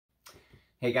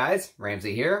Hey guys,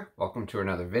 Ramsey here. Welcome to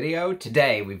another video.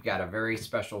 Today we've got a very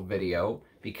special video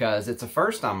because it's a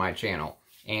first on my channel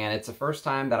and it's the first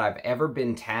time that I've ever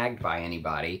been tagged by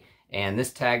anybody. And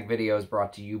this tag video is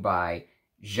brought to you by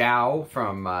Zhao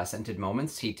from Scented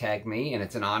Moments. He tagged me and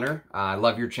it's an honor. I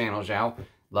love your channel, Zhao.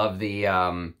 Love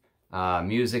the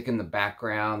music in the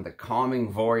background, the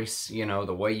calming voice, you know,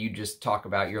 the way you just talk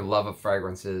about your love of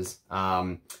fragrances.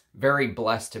 Very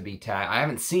blessed to be tagged. I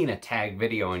haven't seen a tag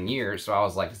video in years, so I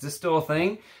was like, is this still a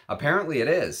thing? Apparently it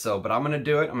is, but I'm going to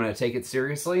do it. I'm going to take it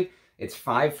seriously. It's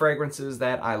 5 fragrances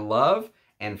that I love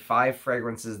and 5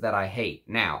 fragrances that I hate.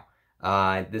 Now,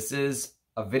 this is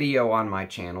a video on my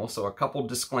channel, so a couple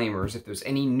disclaimers if there's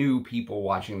any new people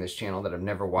watching this channel that have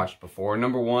never watched before.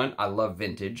 Number one, I love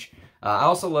vintage. I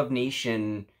also love niche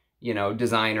and, you know,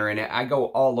 designer, and I go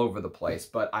all over the place,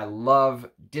 but I love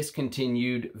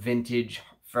discontinued vintage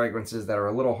fragrances that are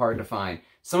a little hard to find.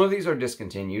 Some of these are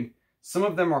discontinued. Some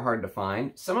of them are hard to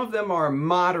find. Some of them are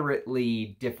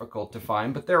moderately difficult to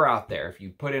find, but they're out there. If you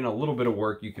put in a little bit of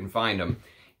work, you can find them.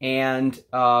 And,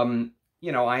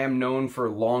 you know, I am known for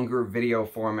longer video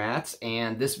formats,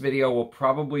 and this video will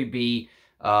probably be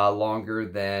longer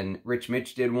than Rich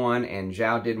Mitch did one and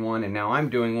Zhao did one, and now I'm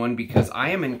doing one because I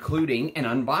am including an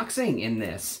unboxing in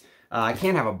this. I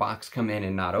can't have a box come in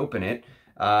and not open it.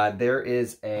 There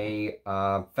is a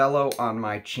fellow on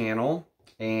my channel,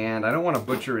 and I don't want to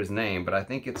butcher his name, but I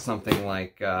think it's something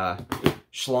like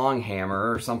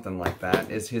Schlonghammer or something like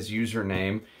that is his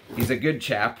username. He's a good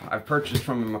chap. I've purchased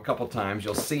from him a couple times.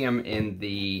 You'll see him in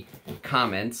the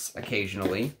comments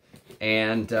occasionally.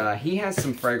 And he has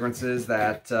some fragrances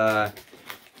that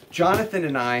Jonathan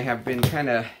and I have been kind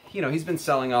of, you know, he's been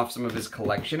selling off some of his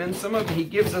collection, and some of he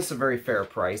gives us a very fair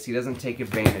price. He doesn't take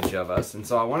advantage of us, and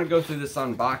so I want to go through this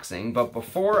unboxing. But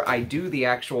before I do the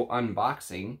actual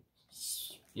unboxing,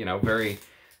 you know, very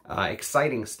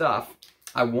exciting stuff,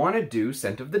 I want to do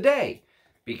Scent of the Day,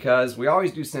 because we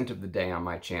always do Scent of the Day on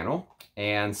my channel,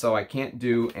 and so I can't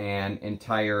do an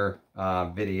entire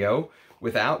video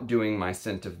without doing my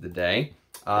Scent of the Day.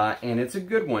 And it's a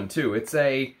good one too. It's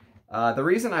a the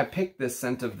reason I picked this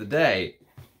Scent of the Day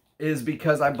is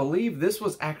because I believe this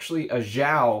was actually a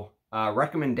Zhao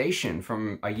recommendation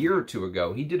from a year or two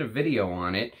ago. He did a video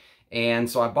on it, and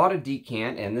so I bought a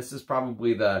decant, and this is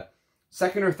probably the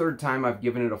second or third time I've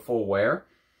given it a full wear,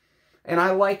 and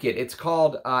I like it. It's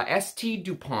called St.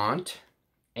 DuPont,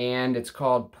 and it's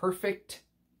called Perfect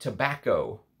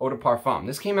Tobacco Eau de Parfum.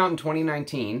 This came out in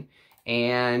 2019,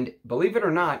 and believe it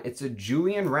or not, it's a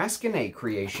Julien Rasquinet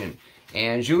creation.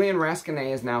 And Julien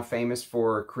Rasquinet is now famous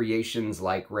for creations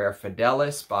like Rare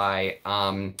Fidelis by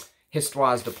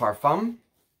Histoires de Parfum.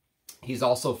 He's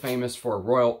also famous for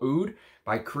Royal Oud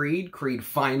by Creed. Creed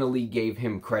finally gave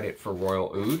him credit for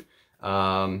Royal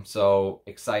Oud. So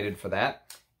excited for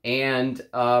that. And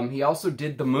he also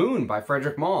did The Moon by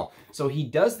Frederic Malle. So he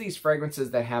does these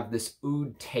fragrances that have this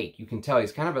oud take. You can tell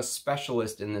he's kind of a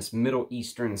specialist in this Middle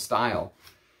Eastern style.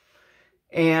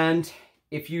 And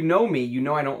if you know me, you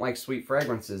know I don't like sweet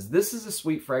fragrances. This is a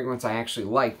sweet fragrance I actually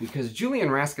like because Julien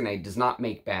Rasquinet does not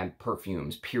make bad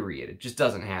perfumes, period. It just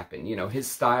doesn't happen. You know, his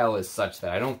style is such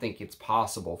that I don't think it's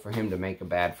possible for him to make a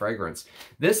bad fragrance.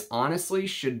 This honestly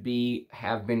should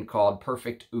have been called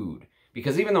Perfect Oud,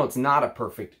 because even though it's not a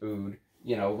perfect oud,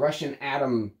 you know, Russian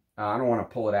Atom, I don't want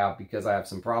to pull it out because I have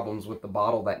some problems with the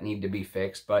bottle that need to be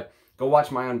fixed, but go watch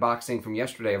my unboxing from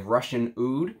yesterday of Russian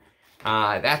Oud.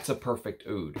 That's a perfect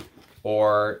oud.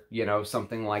 Or, you know,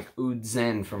 something like Oud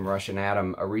Zen from Russian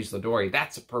Atom, Arise Ladori,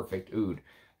 that's a perfect oud.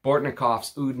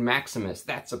 Bortnikov's Oud Maximus,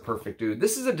 that's a perfect oud.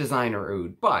 This is a designer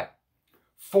oud, but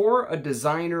for a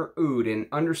designer oud, and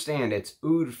understand it's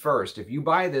oud first, if you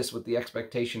buy this with the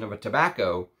expectation of a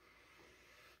tobacco,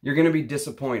 you're going to be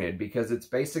disappointed because it's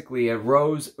basically a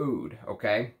rose oud,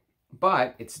 okay?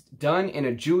 But it's done in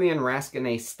a Julien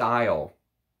Rasquinet style,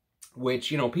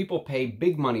 which, you know, people pay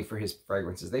big money for his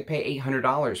fragrances. They pay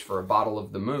 $800 for a bottle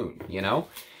of The Moon, you know?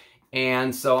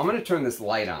 And so I'm going to turn this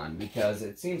light on because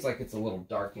it seems like it's a little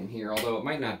dark in here, although it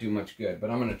might not do much good, but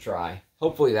I'm going to try.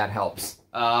 Hopefully that helps.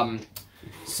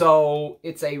 So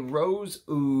it's a rose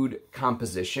oud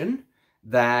composition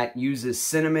that uses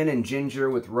cinnamon and ginger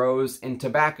with rose and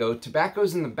tobacco.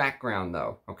 Tobacco's in the background,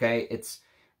 though, okay? It's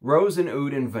rose and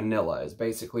oud and vanilla is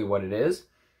basically what it is.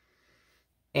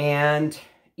 And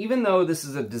even though this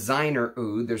is a designer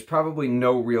oud, there's probably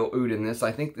no real oud in this.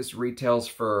 I think this retails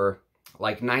for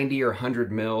like 90 or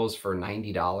 100 mils for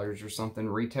 $90 or something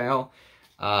retail.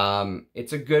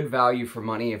 It's a good value for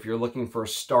money if you're looking for a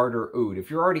starter oud.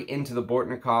 If you're already into the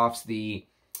Bortnikovs, the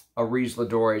Arise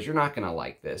Ladores, you're not going to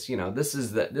like this. You know, this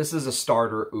is a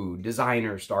starter oud,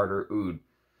 designer starter oud.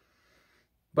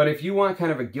 But if you want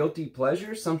kind of a guilty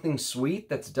pleasure, something sweet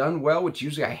that's done well, which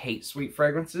usually I hate sweet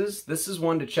fragrances, this is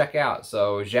one to check out.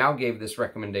 So Zhao gave this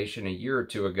recommendation a year or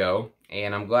two ago,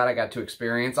 and I'm glad I got to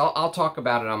experience. I'll talk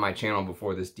about it on my channel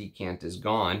before this decant is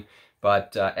gone.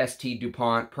 But St.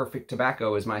 DuPont Perfect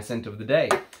Tobacco is my scent of the day.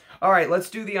 All right, let's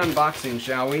do the unboxing,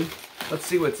 shall we? Let's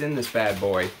see what's in this bad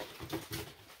boy.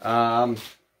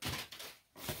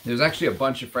 There's actually a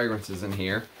bunch of fragrances in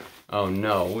here. Oh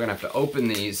no, we're gonna have to open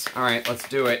these. All right, let's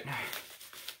do it.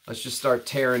 Let's just start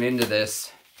tearing into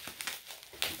this.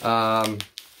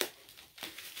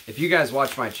 If you guys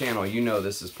watch my channel, you know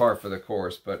this is par for the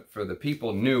course, but for the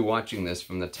people new watching this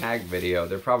from the tag video,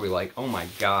 they're probably like, oh my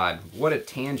God, what a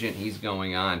tangent he's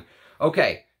going on.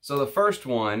 Okay, so the first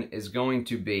one is going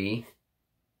to be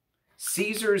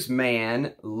Caesar's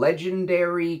Man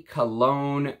Legendary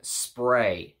Cologne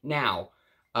Spray. Now,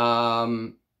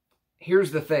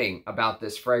 here's the thing about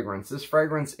this fragrance. This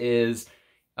fragrance is,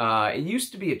 it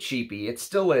used to be a cheapie. It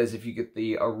still is if you get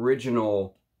the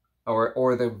original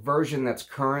or the version that's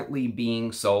currently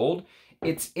being sold.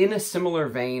 It's in a similar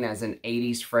vein as an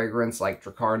 80s fragrance like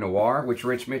Drakkar Noir, which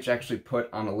Rich Mitch actually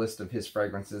put on a list of his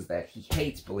fragrances that he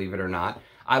hates, believe it or not.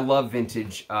 I love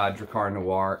vintage Drakkar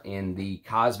Noir in the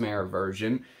Cosmere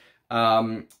version.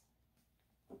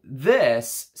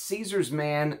 This Caesar's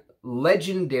Man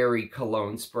Legendary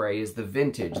Cologne Spray is the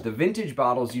vintage. The vintage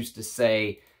bottles used to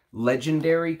say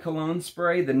Legendary Cologne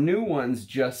Spray. The new ones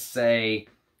just say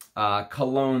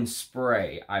Cologne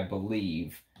Spray, I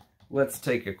believe. Let's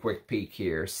take a quick peek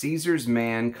here. Caesar's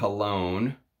Man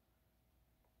Cologne.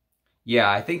 Yeah,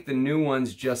 I think the new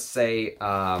ones just say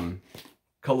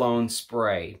Cologne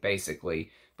Spray, basically.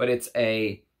 But it's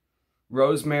a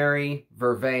rosemary,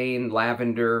 vervain,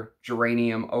 lavender,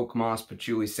 geranium, oak moss,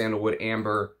 patchouli, sandalwood,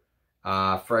 amber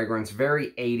fragrance.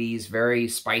 Very 80s, very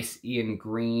spicy and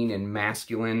green and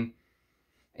masculine.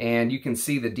 And you can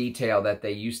see the detail that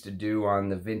they used to do on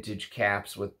the vintage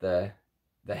caps with the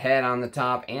head on the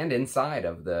top and inside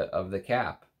of the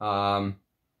cap.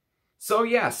 So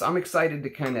yes, I'm excited to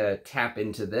kind of tap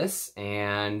into this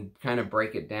and kind of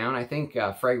break it down. I think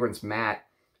Fragrance Matt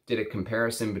did a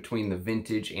comparison between the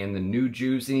vintage and the new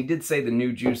juice, and he did say the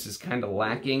new juice is kind of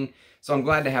lacking. So I'm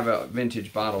glad to have a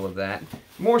vintage bottle of that.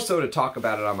 More so to talk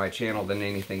about it on my channel than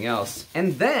anything else.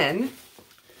 And then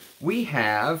we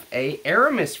have a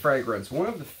Aramis fragrance, one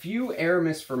of the few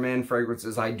Aramis for Men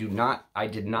fragrances I did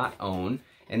not own,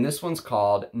 and this one's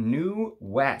called New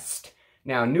West.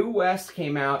 Now, New West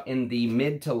came out in the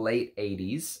mid to late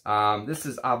 80s. This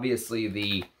is obviously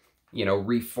the, you know,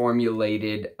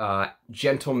 reformulated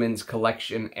Gentleman's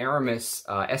Collection. Aramis,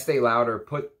 Estee Lauder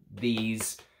put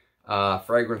these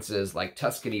fragrances like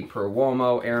Tuscany Per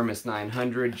Uomo, Aramis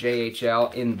 900,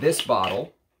 JHL in this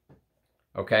bottle.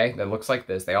 Okay, that looks like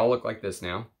this. They all look like this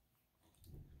now.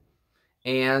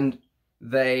 And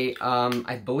they,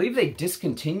 I believe they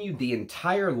discontinued the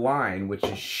entire line, which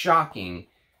is shocking.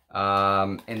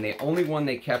 And the only one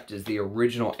they kept is the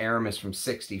original Aramis from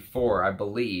 '64, I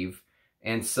believe.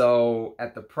 And so,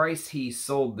 at the price he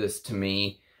sold this to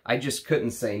me, I just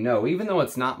couldn't say no, even though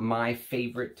it's not my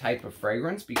favorite type of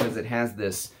fragrance, because it has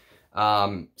this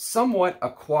somewhat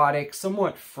aquatic,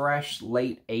 somewhat fresh,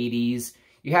 late 80s.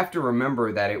 You have to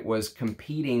remember that it was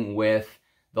competing with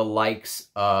the likes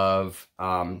of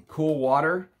Cool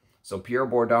Water. So Pierre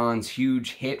Bourdon's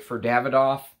huge hit for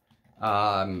Davidoff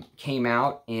came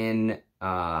out in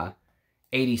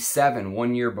 87,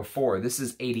 1 year before. This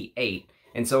is 88.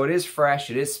 And so it is fresh,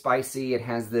 it is spicy, it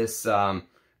has this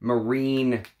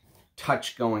marine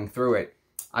touch going through it.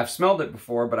 I've smelled it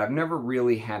before, but I've never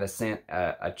really had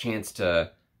a chance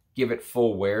to give it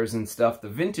full wears and stuff. The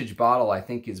vintage bottle, I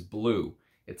think, is blue.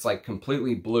 It's like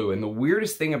completely blue. And the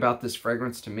weirdest thing about this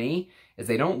fragrance to me is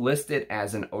they don't list it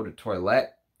as an eau de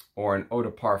toilette or an eau de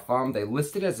parfum. They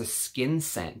list it as a skin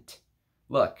scent.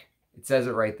 Look, it says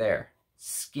it right there.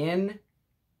 Skin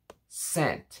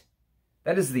scent.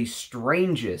 That is the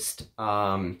strangest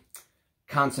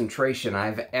concentration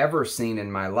I've ever seen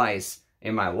in my life.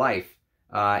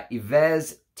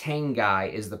 Yves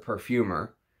Tanguy is the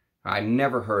perfumer. I've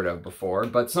never heard of before,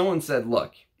 but someone said,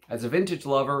 look, as a vintage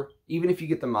lover, even if you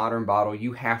get the modern bottle,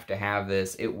 you have to have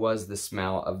this. It was the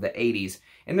smell of the 80s.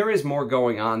 And there is more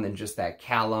going on than just that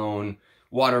cologne,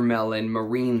 watermelon,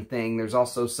 marine thing. There's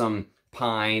also some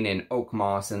pine and oak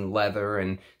moss and leather.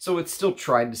 And so it still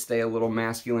tried to stay a little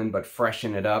masculine, but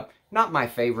freshen it up. Not my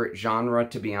favorite genre,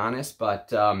 to be honest,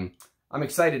 but I'm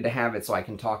excited to have it so I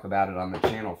can talk about it on the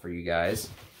channel for you guys.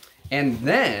 And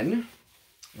then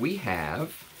we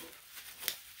have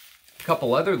a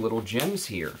couple other little gems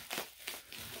here.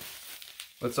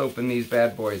 Let's open these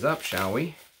bad boys up, shall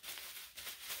we?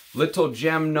 Little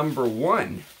gem number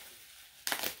 1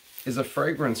 is a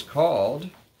fragrance called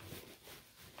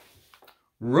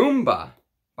Roomba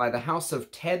by the house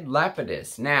of Ted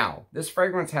Lapidus. Now, this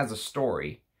fragrance has a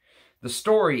story. The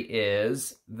story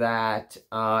is that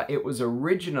it was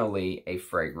originally a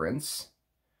fragrance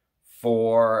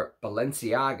for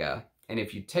Balenciaga. And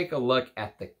if you take a look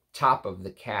at the top of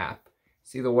the cap,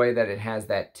 see the way that it has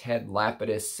that Ted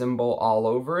Lapidus symbol all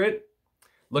over it?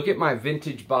 Look at my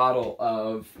vintage bottle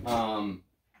of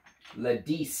Le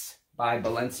 10 by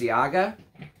Balenciaga.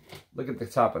 Look at the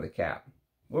top of the cap.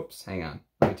 Whoops, hang on.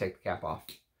 Let me take the cap off.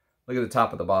 Look at the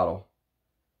top of the bottle.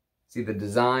 See the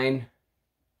design?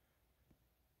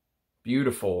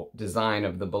 Beautiful design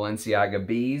of the Balenciaga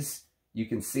bees. You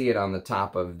can see it on the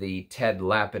top of the Ted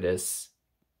Lapidus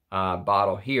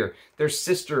bottle here. They're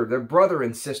brother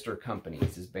and sister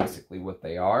companies is basically what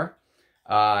they are.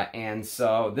 And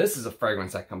so this is a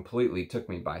fragrance that completely took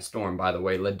me by storm, by the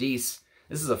way. Le 10, this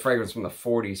is a fragrance from the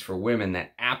 40s for women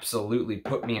that absolutely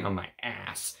put me on my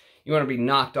ass. You want to be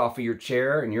knocked off of your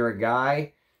chair and you're a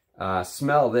guy,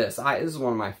 smell this. This is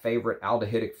one of my favorite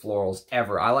aldehydic florals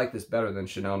ever. I like this better than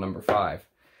Chanel No. 5.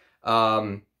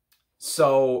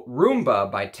 So Roomba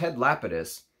by Ted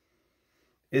Lapidus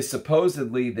is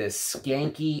supposedly this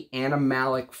skanky,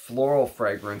 animalic floral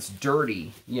fragrance,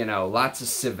 dirty, you know, lots of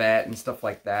civet and stuff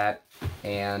like that.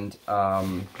 And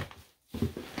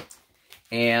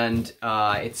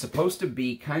it's supposed to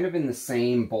be kind of in the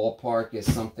same ballpark as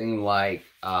something like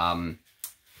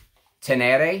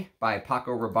Tenere by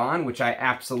Paco Rabanne, which I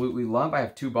absolutely love. I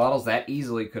have 2 bottles. That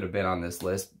easily could have been on this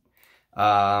list.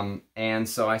 And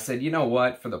so I said, you know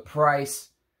what, for the price,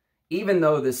 even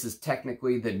though this is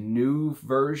technically the new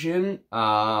version,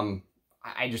 I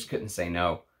just couldn't say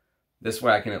no. This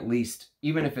way I can at least,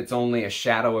 even if it's only a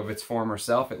shadow of its former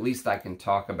self, at least I can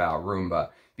talk about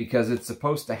Roomba. Because it's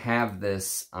supposed to have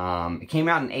this, it came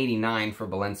out in '89 for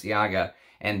Balenciaga,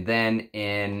 and then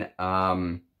in,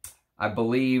 I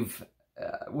believe,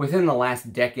 within the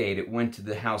last decade, it went to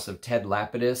the house of Ted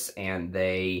Lapidus, and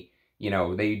they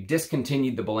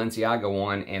discontinued the Balenciaga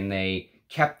one, and they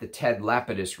kept the Ted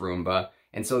Lapidus Roomba,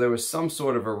 and so there was some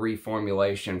sort of a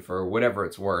reformulation for whatever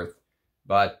it's worth,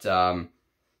 but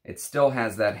it still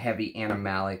has that heavy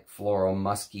animalic, floral,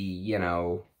 musky, you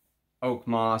know, oak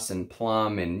moss and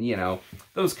plum and, you know,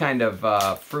 those kind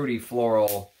of fruity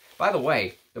floral. By the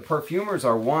way, the perfumers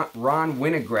are Ron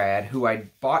Winograd, who I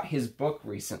bought his book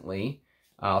recently.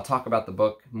 I'll talk about the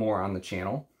book more on the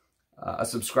channel. A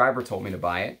subscriber told me to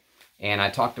buy it. And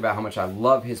I talked about how much I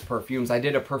love his perfumes. I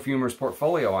did a perfumer's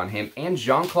portfolio on him and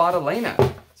Jean-Claude Elena.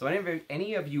 So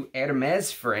any of you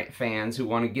Hermes fans who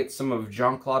want to get some of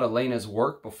Jean-Claude Elena's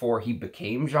work before he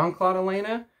became Jean-Claude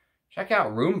Elena, check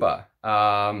out Roomba.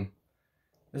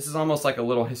 This is almost like a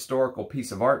little historical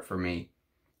piece of art for me.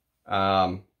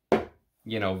 You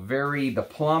know, the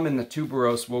plum and the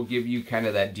tuberose will give you kind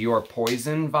of that Dior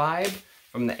Poison vibe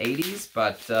from the 80s,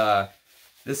 but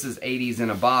this is 80s in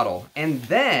a bottle. And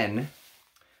then,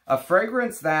 a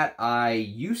fragrance that I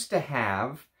used to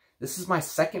have, this is my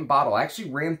second bottle. I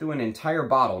actually ran through an entire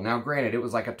bottle. Now, granted, it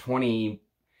was like a 25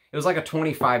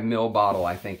 ml bottle,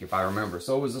 I think, if I remember.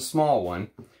 So it was a small one.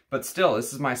 But still,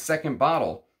 this is my second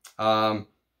bottle.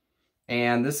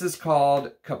 And this is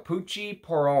called Capucci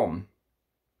pour Homme.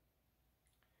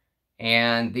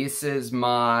 And this is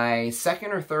my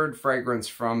second or third fragrance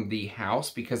from the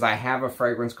house, because I have a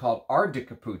fragrance called Art de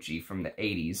Capucci from the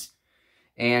 80s.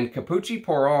 And Capucci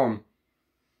pour Homme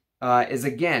is,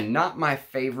 again, not my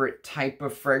favorite type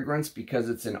of fragrance, because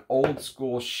it's an old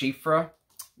school chiffre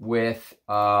with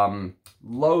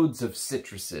loads of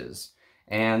citruses.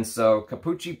 And so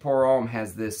Capucci pour Homme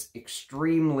has this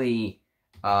extremely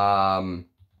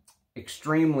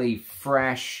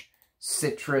fresh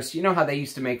citrus. You know how they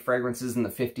used to make fragrances in the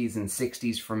 50s and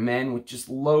 60s for men with just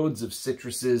loads of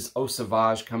citruses. Eau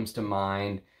Sauvage comes to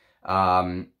mind.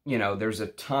 You know, there's a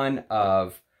ton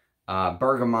of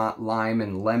bergamot, lime,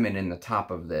 and lemon in the top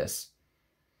of this.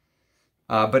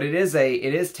 But it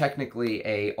is technically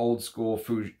a old school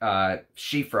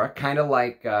chiffre, kind of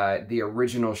like the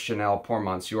original Chanel Pour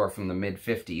Monsieur from the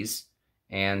mid-50s.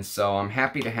 And so I'm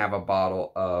happy to have a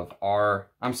bottle of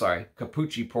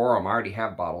Capucci pour Homme. I already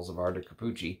have bottles of Art de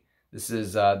Capucci. This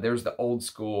is, there's the old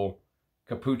school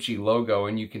Capucci logo,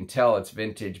 and you can tell it's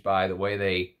vintage by the way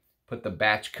they put the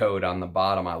batch code on the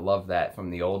bottom. I love that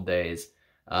from the old days.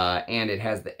 And it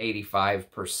has the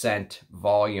 85%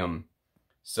 volume.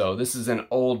 So this is an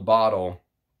old bottle,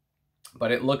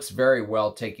 but it looks very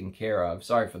well taken care of.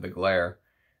 Sorry for the glare.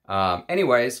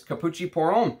 Anyways, Capucci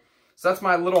pour Homme. So that's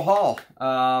my little haul.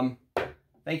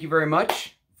 Thank you very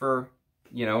much for,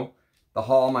 you know, the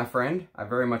haul, my friend. I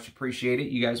very much appreciate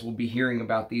it. You guys will be hearing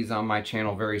about these on my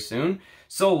channel very soon.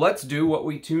 So let's do what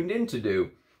we tuned in to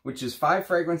do, which is 5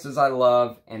 fragrances I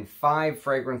love and 5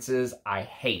 fragrances I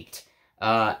hate.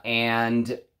 I'm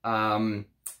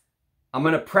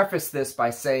going to preface this by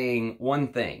saying one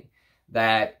thing,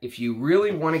 that if you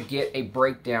really want to get a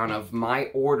breakdown of my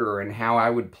order and how I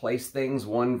would place things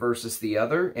one versus the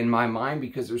other in my mind,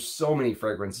 because there's so many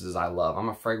fragrances I love. I'm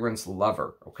a fragrance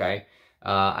lover, okay?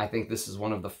 I think this is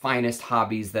one of the finest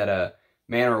hobbies that a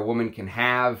man or a woman can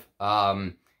have.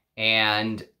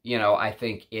 And, you know, I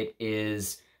think it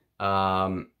is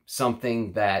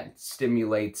something that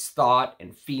stimulates thought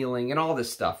and feeling and all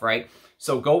this stuff, right?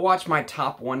 So go watch my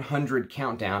top 100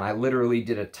 countdown. I literally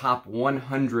did a top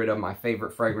 100 of my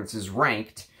favorite fragrances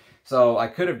ranked. So I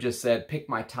could have just said pick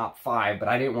my top 5, but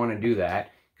I didn't want to do that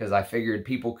because I figured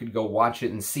people could go watch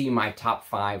it and see my top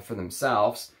 5 for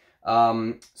themselves.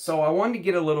 So I wanted to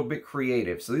get a little bit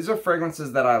creative. So these are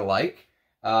fragrances that I like.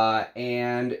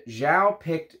 And Zhao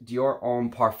picked Dior Homme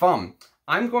Parfum.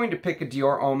 I'm going to pick a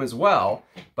Dior Homme as well,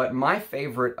 but my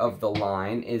favorite of the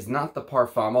line is not the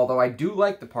Parfum, although I do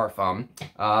like the Parfum.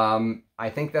 I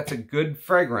think that's a good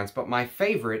fragrance, but my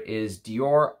favorite is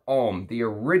Dior Homme, the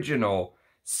original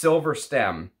silver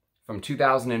stem from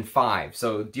 2005.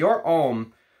 So Dior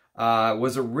Homme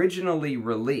was originally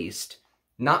released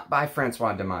not by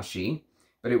Francois Demachy,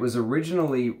 but it was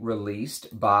originally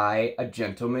released by a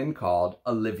gentleman called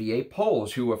Olivier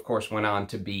Polge, who of course went on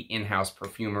to be in-house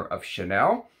perfumer of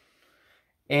Chanel,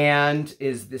 and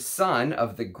is the son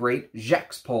of the great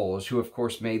Jacques Polge, who of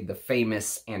course made the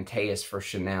famous Antaeus for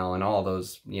Chanel and all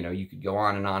those, you know, you could go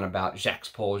on and on about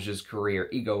Jacques Polge's career,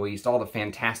 Egoiste, all the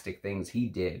fantastic things he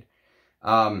did.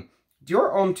 Dior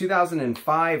Homme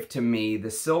 2005, to me, the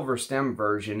silver stem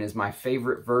version is my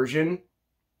favorite version,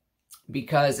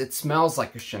 because it smells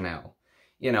like a Chanel.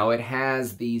 You know, it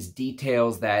has these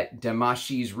details that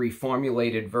Demachy's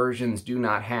reformulated versions do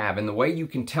not have. And the way you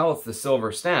can tell it's the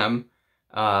silver stem,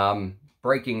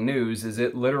 breaking news, is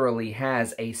it literally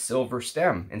has a silver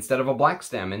stem instead of a black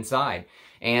stem inside.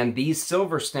 And these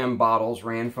silver stem bottles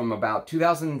ran from about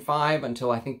 2005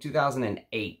 until I think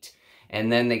 2008.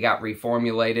 And then they got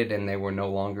reformulated and they were no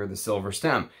longer the silver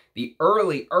stem. The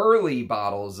early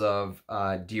bottles of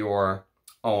Dior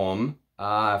Homme,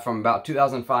 from about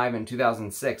 2005 and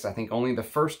 2006, I think only the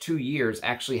first 2 years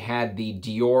actually had the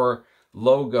Dior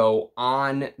logo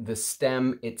on the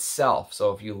stem itself.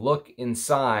 So if you look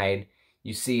inside,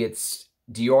 you see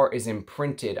Dior is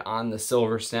imprinted on the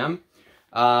silver stem.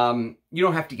 You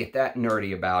don't have to get that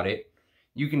nerdy about it.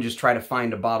 You can just try to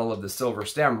find a bottle of the silver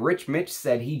stem. Rich Mitch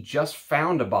said he just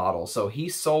found a bottle. So he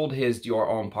sold his Dior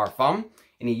Homme Parfum,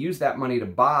 and he used that money to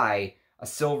buy a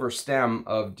silver stem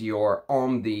of Dior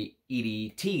Homme, the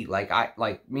EDT.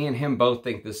 Like me and him both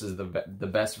think this is the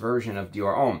best version of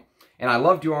Dior Homme. And I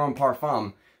love Dior Homme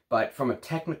Parfum, but from a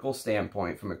technical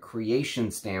standpoint, from a creation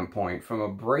standpoint, from a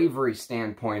bravery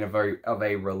standpoint of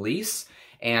a release,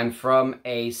 and from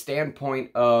a standpoint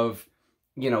of,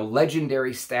 you know,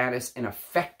 legendary status and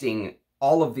affecting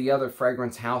all of the other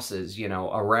fragrance houses, you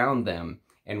know, around them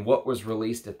and what was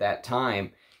released at that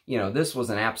time, you know, this was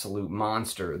an absolute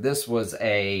monster. This was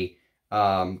a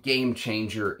game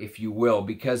changer, if you will,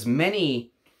 because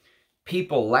many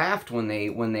people laughed when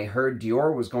they heard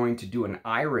Dior was going to do an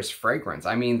iris fragrance.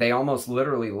 I mean, they almost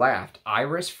literally laughed.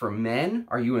 Iris for men?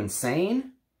 Are you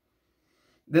insane?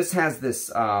 This has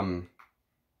this,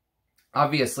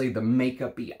 obviously the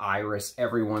makeup-y iris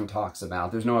everyone talks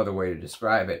about. There's no other way to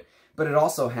describe it. But it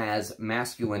also has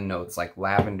masculine notes like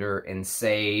lavender and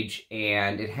sage,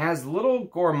 and it has little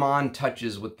gourmand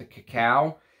touches with the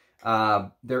cacao.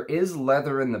 There is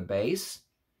leather in the base,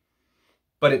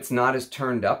 but it's not as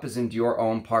turned up as in Dior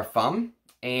Homme Parfum.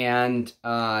 And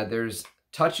there's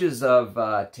touches of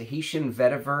Tahitian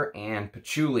vetiver and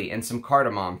patchouli and some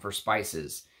cardamom for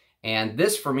spices. And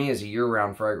this, for me, is a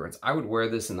year-round fragrance. I would wear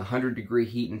this in the 100-degree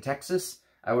heat in Texas.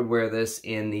 I would wear this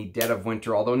in the dead of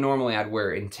winter, although normally I'd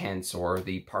wear Intense or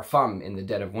the Parfum in the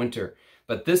dead of winter.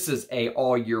 But this is a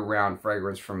all-year-round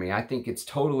fragrance for me. I think it's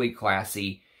totally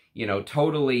classy, you know,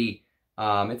 totally,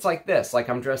 it's like this, like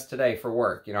I'm dressed today for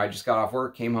work. You know, I just got off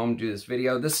work, came home to do this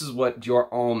video. This is what Dior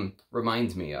Homme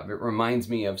reminds me of. It reminds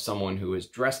me of someone who is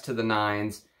dressed to the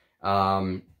nines,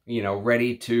 you know,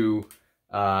 ready to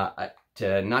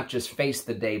not just face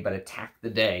the day, but attack the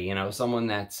day. You know, someone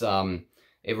that's,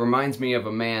 it reminds me of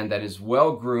a man that is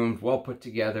well-groomed, well put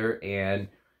together, and,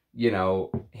 you know,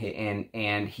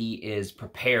 and he is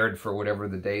prepared for whatever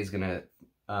the day is gonna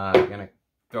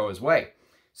throw his way.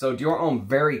 So Dior Homme,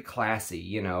 very classy,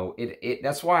 you know.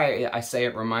 That's why I say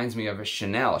it reminds me of a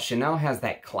Chanel. Chanel has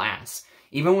that class.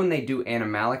 Even when they do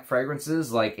animalic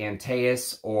fragrances like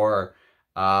Antaeus, or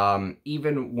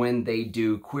even when they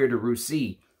do Cuir de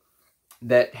Russie,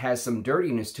 that has some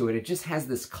dirtiness to it, it just has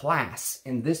this class.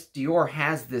 And this Dior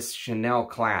has this Chanel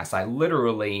class. I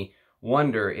literally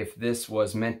wonder if this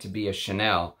was meant to be a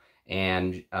Chanel,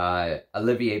 and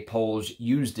Olivier Polge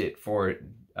used it for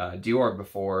Dior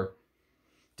before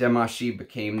Demachy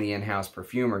became the in-house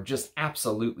perfumer. Just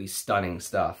absolutely stunning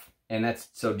stuff. And that's,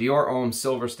 so Dior Homme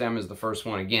Silver Stem is the first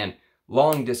one. Again,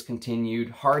 long discontinued,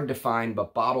 hard to find,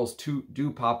 but bottles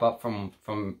do pop up from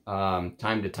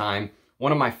time to time.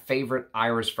 One of my favorite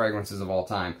iris fragrances of all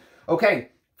time. Okay,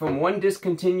 from one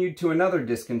discontinued to another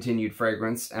discontinued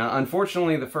fragrance.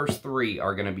 Unfortunately, the first three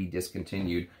are going to be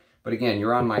discontinued. But again,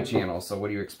 you're on my channel, so what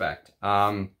do you expect?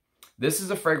 This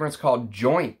is a fragrance called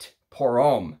Joint pour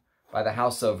Homme by the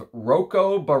house of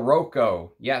Roccobarocco.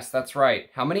 Yes, that's right.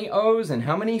 How many O's and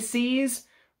how many C's?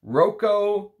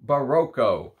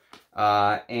 Roccobarocco.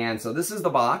 And so this is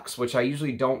the box, which I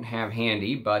usually don't have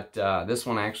handy, but this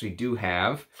one I actually do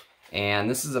have. And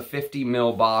this is a 50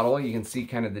 ml bottle. You can see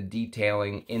kind of the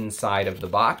detailing inside of the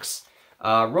box.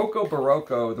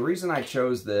 Roccobarocco, the reason I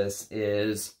chose this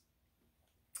is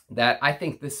that I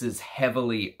think this is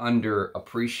heavily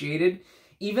underappreciated.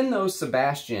 Even though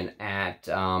Sebastian at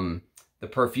the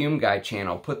Perfume Guy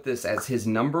channel put this as his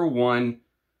 #1,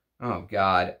 oh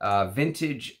God,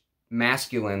 vintage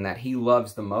masculine that he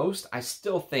loves the most, I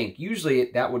still think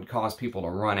usually that would cause people to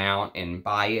run out and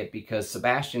buy it because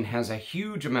Sebastian has a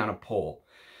huge amount of pull.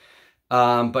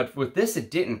 But with this,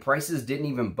 it didn't. Prices didn't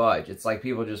even budge. It's like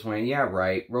people just went, yeah,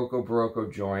 right,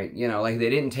 Roccobarocco Joint. You know, like they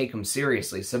didn't take him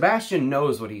seriously. Sebastian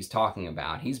knows what he's talking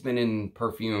about. He's been in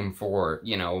perfume for,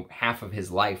 you know, half of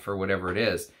his life or whatever it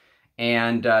is.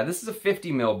 And this is a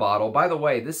 50 ml bottle. By the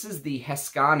way, this is the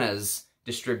Hescana's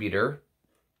distributor.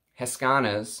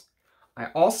 Hescana's. I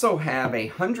also have a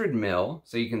 100 ml,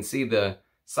 so you can see the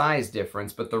size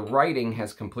difference, but the writing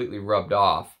has completely rubbed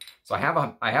off. So I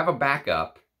have a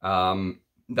backup. The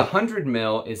 100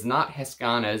 ml is not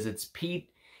Hescana's, it's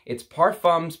Parfums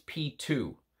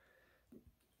P2.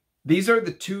 These are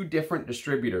the two different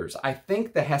distributors. I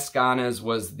think the Hescana's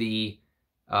was the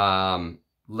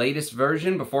latest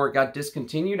version before it got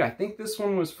discontinued. I think this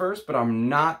one was first, but I'm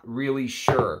not really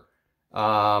sure.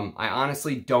 I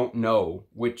honestly don't know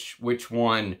which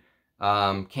one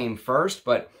came first,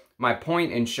 but my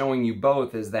point in showing you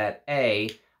both is that A,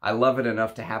 I love it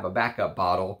enough to have a backup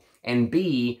bottle, and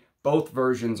B, both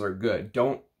versions are good.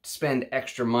 Don't spend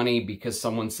extra money because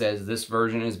someone says this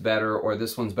version is better or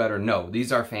this one's better. No,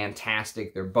 these are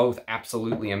fantastic. They're both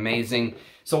absolutely amazing.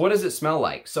 So what does it smell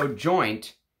like? So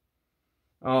Joint,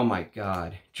 oh my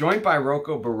God. Joint by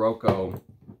Roccobarocco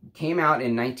came out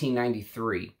in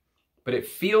 1993. But it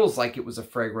feels like it was a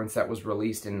fragrance that was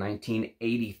released in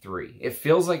 1983. It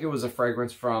feels like it was a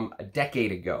fragrance from a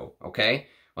decade ago, okay?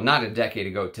 Well, not a decade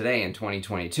ago today in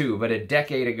 2022, but a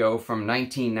decade ago from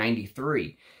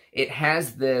 1993. It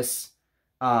has this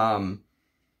early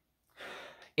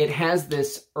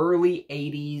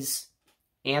 80s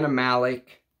animalic,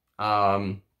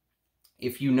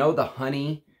 if you know the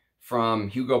honey from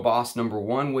Hugo Boss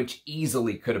 #1, which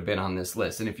easily could have been on this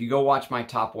list. And if you go watch my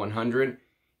top 100,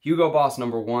 Hugo Boss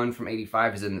 #1 from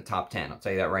 85 is in the top 10. I'll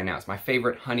tell you that right now. It's my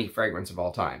favorite honey fragrance of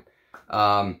all time.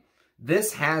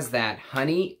 This has that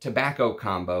honey tobacco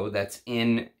combo that's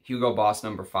in Hugo Boss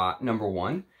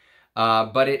 #1.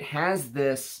 But it has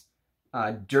this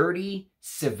dirty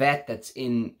civet that's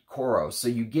in Koros. So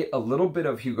you get a little bit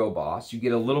of Hugo Boss. You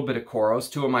get a little bit of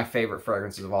Koros. Two of my favorite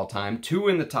fragrances of all time. Two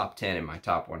in the top 10 in my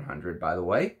top 100, by the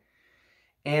way.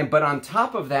 But on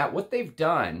top of that, what they've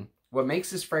done, what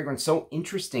makes this fragrance so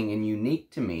interesting and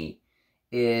unique to me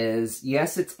is,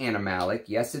 yes, it's animalic,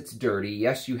 yes, it's dirty,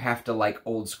 yes, you have to like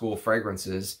old school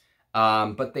fragrances,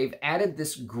 but they've added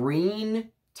this green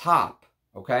top,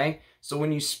 okay? So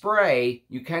when you spray,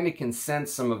 you kind of can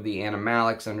sense some of the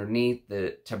animalics underneath,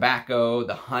 the tobacco,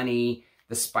 the honey,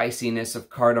 the spiciness of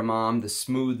cardamom, the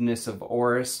smoothness of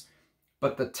orris,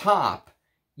 but the top,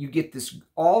 you get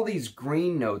all these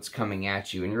green notes coming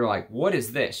at you, and you're like, what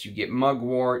is this? You get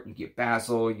mugwort, you get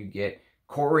basil, you get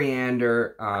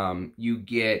coriander, you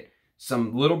get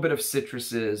some little bit of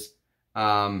citruses,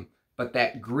 but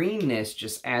that greenness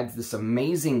just adds this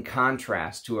amazing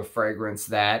contrast to a fragrance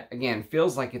that, again,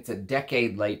 feels like it's a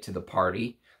decade late to the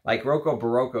party. Like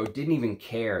Roccobarocco didn't even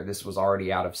care this was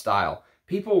already out of style.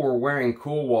 People were wearing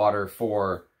Cool Water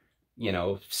for, you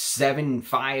know, 7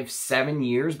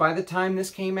 years by the time this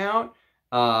came out.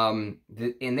 And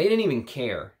they didn't even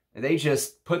care. They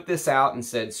just put this out and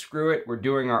said, screw it, we're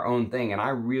doing our own thing. And I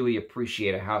really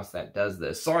appreciate a house that does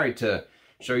this. Sorry to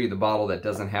show you the bottle that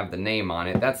doesn't have the name on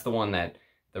it. That's the one that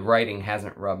the writing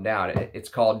hasn't rubbed out. It's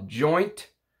called Joint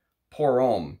pour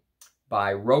Homme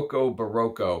by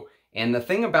Roccobarocco. And the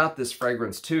thing about this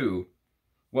fragrance too,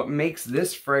 what makes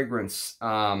this fragrance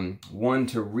one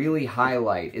to really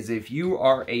highlight is if you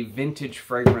are a vintage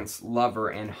fragrance lover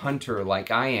and hunter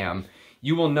like I am,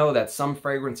 you will know that some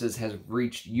fragrances have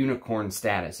reached unicorn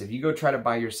status. If you go try to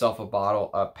buy yourself a bottle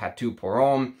of Teatro pour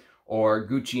Homme or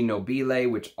Gucci Nobile,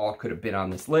 which all could have been on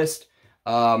this list,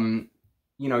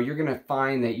 you know, you're going to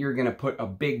find that you're going to put a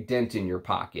big dent in your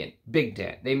pocket. Big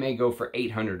dent. They may go for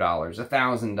 $800,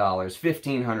 $1,000,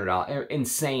 $1,500,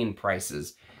 insane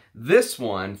prices. This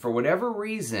one, for whatever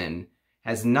reason,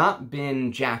 has not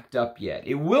been jacked up yet.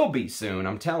 It will be soon,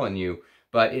 I'm telling you,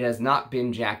 but it has not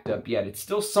been jacked up yet. It's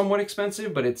still somewhat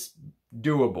expensive, but it's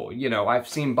doable. You know, I've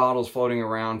seen bottles floating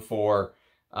around for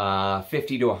 $50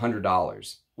 to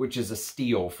 $100, which is a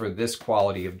steal for this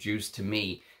quality of juice to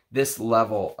me. This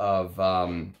level of,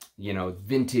 you know,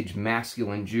 vintage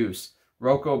masculine juice.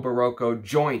 Roccobarocco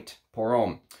Joint pour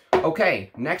Homme.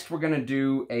 Okay, next we're going to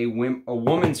do a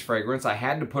woman's fragrance. I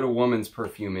had to put a woman's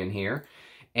perfume in here.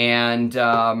 And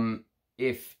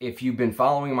if you've been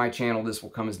following my channel, this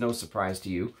will come as no surprise to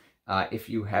you. If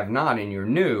you have not and you're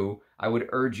new, I would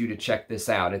urge you to check this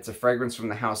out. It's a fragrance from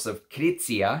the house of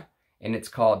Krizia, and it's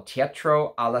called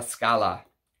Teatro alla Scala.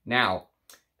 Now,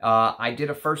 I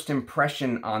did a first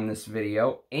impression on this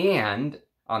fragrance,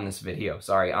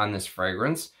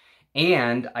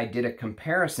 and I did a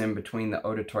comparison between the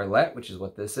eau de toilette, which is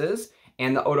what this is,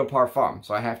 and the eau de parfum.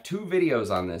 So I have two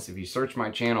videos on this. If you search my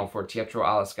channel for Teatro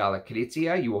alla Scala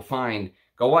Krizia, you will find,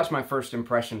 go watch my first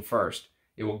impression first.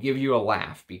 It will give you a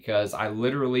laugh because I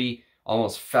literally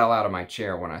almost fell out of my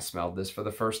chair when I smelled this for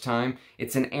the first time.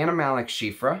 It's an animalic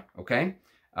chiffre, okay?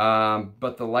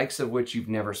 But the likes of which you've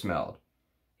never smelled.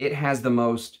 It has the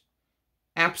most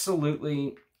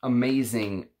absolutely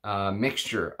amazing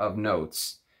mixture of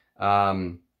notes.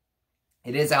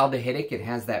 It is aldehydic. It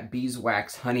has that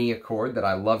beeswax honey accord that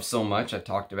I love so much. I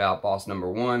talked about Boss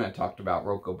Number 1. I talked about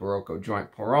Roccobarocco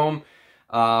Joint pour Homme.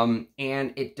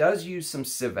 And it does use some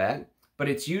civet, but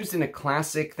it's used in a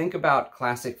classic, think about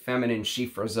classic feminine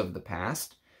chiffres of the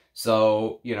past.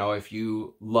 So, you know, if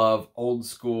you love old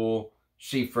school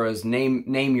chiffres,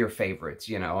 name your favorites,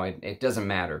 you know, it doesn't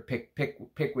matter.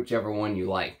 Pick whichever one you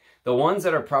like. The ones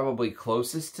that are probably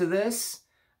closest to this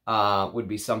would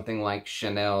be something like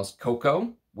Chanel's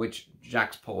Coco, which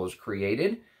Jacques Paul's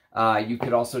created. You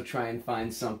could also try and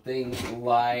find something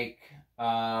like,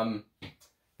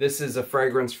 this is a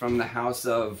fragrance from the house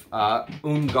of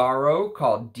Ungaro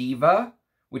called Diva,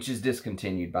 which is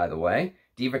discontinued, by the way.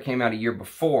 Diva came out a year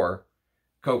before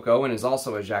Coco and is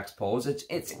also a Jacques Paul's.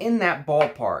 It's in that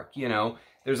ballpark, you know.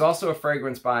 There's also a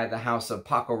fragrance by the house of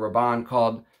Paco Rabanne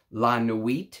called La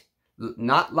Nuit.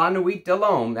 Not La Nuit de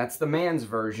l'Homme, that's the man's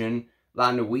version.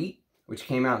 La Nuit, which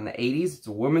came out in the 80s. It's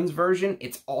a woman's version.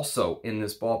 It's also in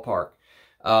this ballpark.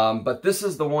 But this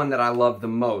is the one that I love the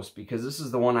most because this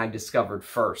is the one I discovered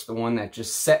first. The one that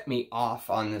just set me off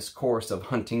on this course of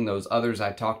hunting those others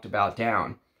I talked about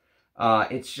down.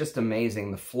 It's just amazing.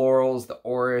 The florals, the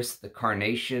orris, the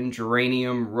carnation,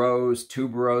 geranium, rose,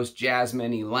 tuberose,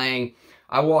 jasmine, ylang.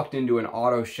 I walked into an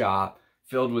auto shop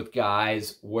filled with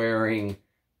guys wearing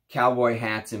cowboy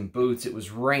hats and boots. It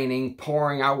was raining,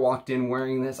 pouring. I walked in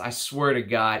wearing this. I swear to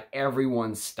God,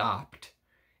 everyone stopped.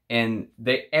 And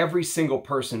every single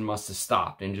person must have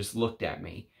stopped and just looked at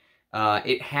me.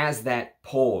 It has that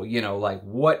pull, you know, like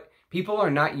what, people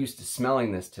are not used to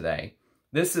smelling this today.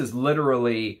 This is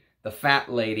literally the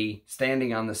fat lady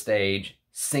standing on the stage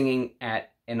singing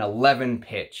at an 11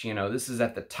 pitch. You know, this is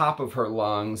at the top of her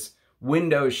lungs,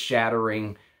 windows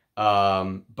shattering,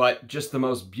 but just the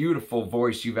most beautiful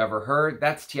voice you've ever heard.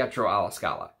 That's Teatro alla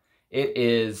Scala. It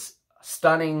is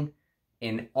stunning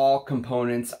in all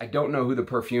components. I don't know who the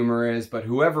perfumer is, but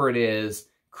whoever it is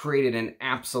created an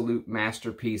absolute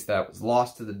masterpiece that was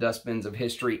lost to the dustbins of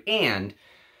history. And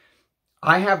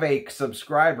I have a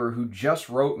subscriber who just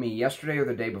wrote me yesterday or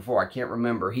the day before, I can't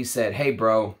remember. He said, "Hey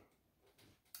bro,"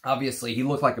 obviously he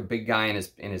looked like a big guy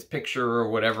in his picture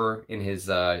or whatever, in his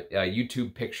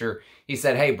YouTube picture. He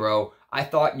said, "Hey bro, I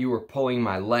thought you were pulling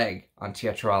my leg on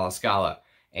Teatro alla Scala.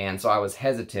 And so I was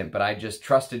hesitant, but I just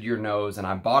trusted your nose and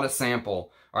I bought a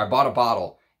sample, or I bought a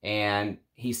bottle." And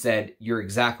he said, "You're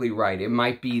exactly right. It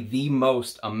might be the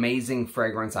most amazing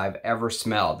fragrance I've ever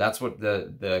smelled." That's what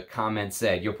the comment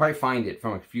said. You'll probably find it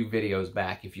from a few videos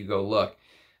back if you go look.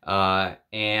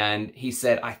 And he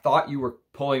said, "I thought you were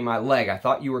pulling my leg. I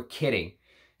thought you were kidding."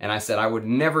 And I said, "I would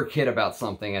never kid about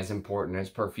something as important as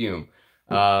perfume."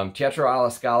 Teatro, Alla,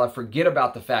 Scala, forget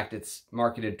about the fact it's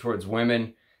marketed towards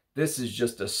women. This is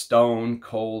just a stone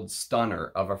cold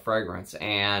stunner of a fragrance.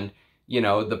 And, you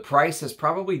know, the price has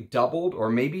probably doubled or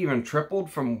maybe even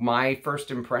tripled from my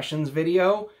first impressions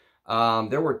video.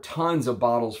 There were tons of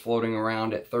bottles floating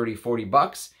around at 30, 40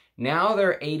 bucks. Now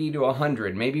they're 80 to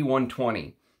 100, maybe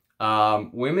 120.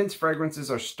 Women's fragrances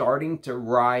are starting to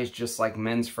rise just like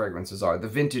men's fragrances are, the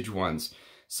vintage ones.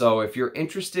 So if you're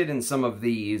interested in some of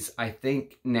these, I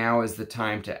think now is the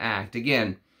time to act.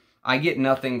 Again, I get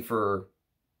nothing for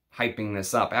hyping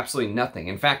this up, absolutely nothing.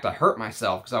 In fact, I hurt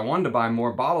myself because I wanted to buy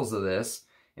more bottles of this.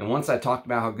 And once I talked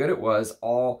about how good it was,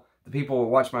 all the people who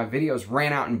watch my videos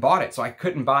ran out and bought it. So I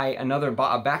couldn't buy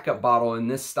a backup bottle in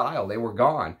this style. They were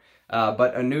gone.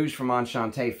 But Anubis from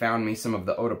Enchanté found me some of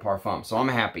the eau de parfum. So I'm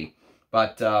happy.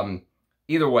 But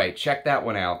either way, check that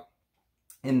one out.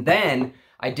 And then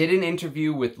I did an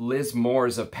interview with Liz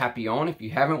Moores of Papillon. If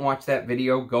you haven't watched that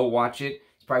video, go watch it.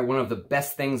 It's probably one of the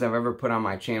best things I've ever put on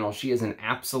my channel. She is an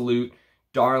absolute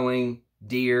darling,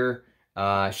 dear.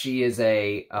 She is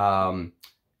a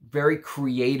very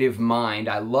creative mind.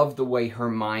 I love the way her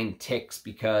mind ticks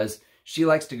because she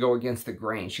likes to go against the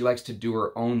grain. She likes to do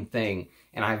her own thing,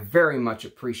 and I very much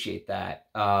appreciate that.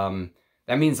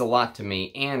 That means a lot to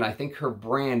me, and I think her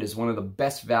brand is one of the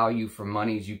best value for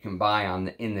monies you can buy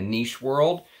in the niche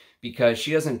world, because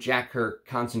she doesn't jack her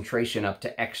concentration up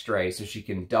to extra so she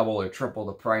can double or triple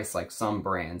the price like some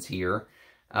brands here.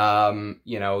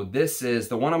 You know, this is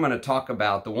the one I'm going to talk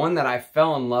about, the one that I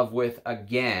fell in love with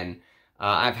again.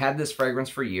 I've had this fragrance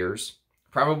for years,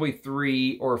 probably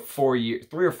 3 or 4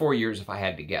 years if I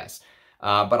had to guess.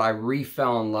 But I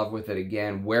fell in love with it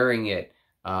again, wearing it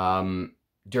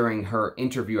during her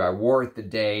interview. I wore it the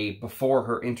day before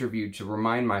her interview to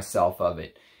remind myself of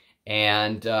it.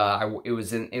 And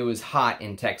it was hot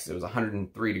in Texas. It was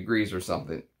 103 degrees or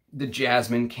something. The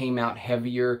jasmine came out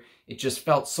heavier. It just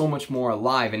felt so much more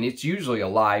alive, and it's usually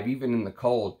alive even in the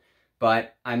cold.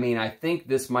 But I mean, I think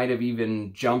this might have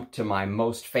even jumped to my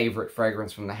most favorite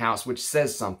fragrance from the house, which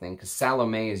says something, because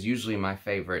Salome is usually my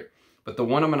favorite. But the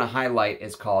one I'm going to highlight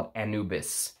is called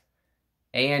Anubis.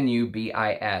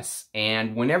 A-N-U-B-I-S.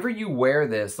 And whenever you wear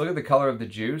this, look at the color of the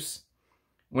juice.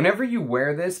 Whenever you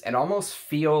wear this, it almost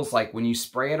feels like when you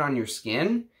spray it on your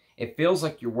skin, it feels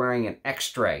like you're wearing an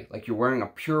extrait, like you're wearing a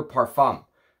pure parfum.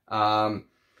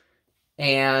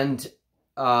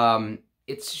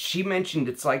 She mentioned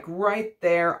it's like right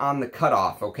there on the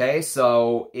cutoff, okay?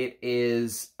 So it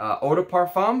is eau de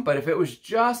parfum, but if it was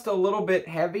just a little bit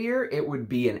heavier, it would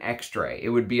be an extrait. It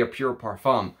would be a pure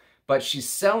parfum. But she's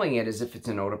selling it as if it's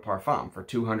an eau de parfum for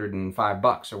 205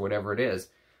 bucks or whatever it is.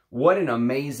 What an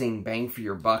amazing bang for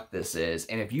your buck this is.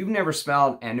 And if you've never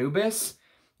smelled Anubis,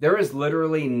 there is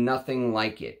literally nothing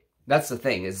like it. That's the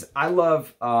thing, is I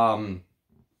love her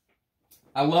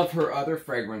other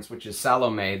fragrance, which is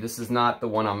Salome. This is not the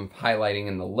one I'm highlighting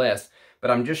in the list,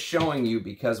 but I'm just showing you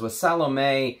because with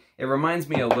Salome, it reminds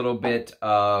me a little bit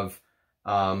of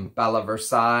Bala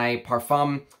Versailles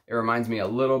Parfum. It reminds me a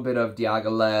little bit of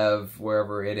Diaghilev,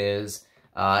 wherever it is.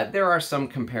 There are some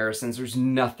comparisons. There's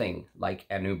nothing like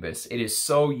Anubis. It is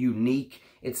so unique.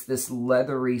 It's this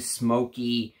leathery,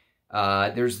 smoky,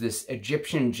 there's this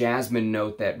Egyptian jasmine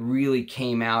note that really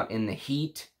came out in the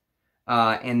heat.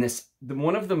 And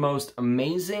one of the most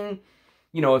amazing,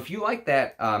 you know, if you like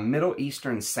that Middle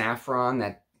Eastern saffron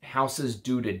that houses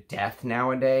do to death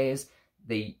nowadays,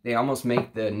 they almost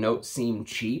make the note seem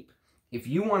cheap. If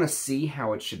you want to see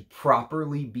how it should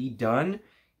properly be done,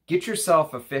 get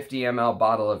yourself a 50 ml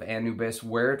bottle of Anubis,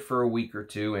 wear it for a week or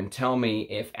two, and tell me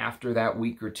if after that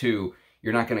week or two,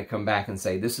 you're not going to come back and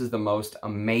say, this is the most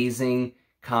amazing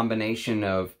combination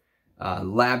of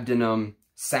labdanum,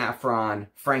 saffron,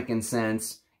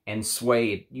 frankincense, and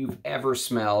suede you've ever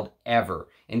smelled, ever.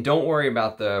 And don't worry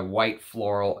about the white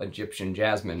floral Egyptian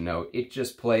jasmine note. It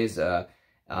just plays a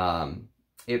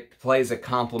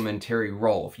complementary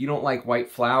role. If you don't like white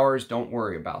flowers, don't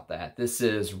worry about that. This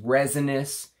is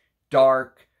resinous,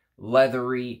 dark,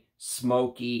 leathery,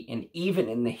 smoky, and even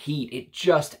in the heat, it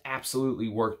just absolutely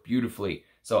worked beautifully.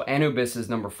 So Anubis is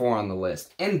number 4 on the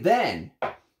list. And then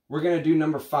we're going to do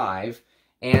number 5.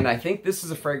 And I think this is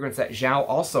a fragrance that Zhao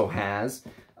also has.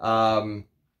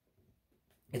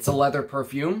 It's a leather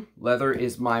perfume. Leather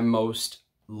is my most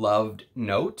loved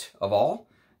note of all.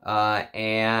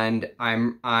 And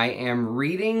I am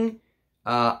reading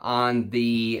on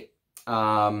the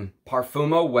Parfumo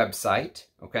website,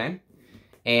 okay?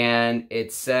 And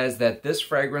it says that this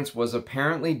fragrance was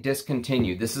apparently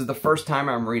discontinued. This is the first time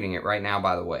I'm reading it right now,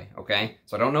 by the way, okay?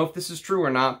 So I don't know if this is true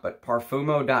or not, but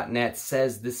Parfumo.net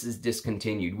says this is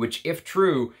discontinued, which, if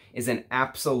true, is an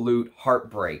absolute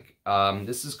heartbreak.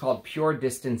 This is called Pure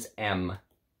Distance M.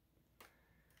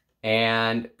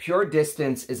 And Pure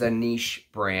Distance is a niche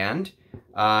brand.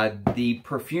 The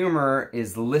perfumer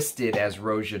is listed as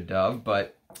Roja Dove,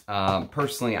 but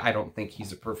personally, I don't think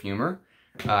he's a perfumer.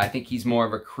 I think he's more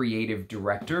of a creative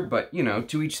director, but, you know,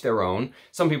 to each their own.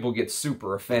 Some people get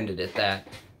super offended at that.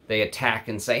 They attack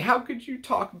and say, how could you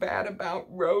talk bad about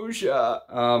Roja?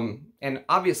 And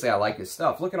obviously I like his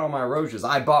stuff. Look at all my Rojas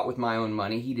I bought with my own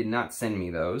money. He did not send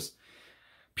me those.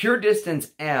 Pure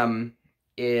Distance M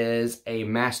is a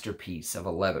masterpiece of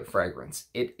a leather fragrance.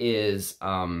 It is,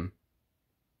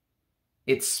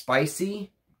 it's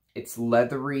spicy, it's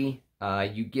leathery.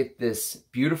 You get this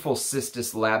beautiful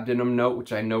cistus labdanum note,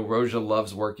 which I know Roja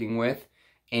loves working with.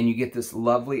 And you get this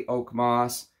lovely oak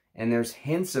moss, and there's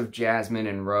hints of jasmine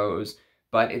and rose,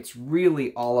 but it's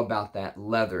really all about that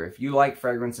leather. If you like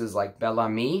fragrances like Bel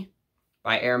Ami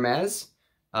by Hermes,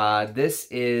 this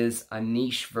is a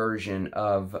niche version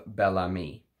of Bel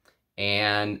Ami.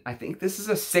 And I think this is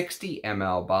a 60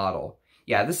 ml bottle.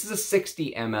 Yeah, this is a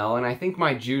 60 ml, and I think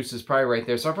my juice is probably right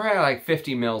there. So I probably have like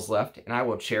 50 mils left, and I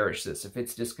will cherish this if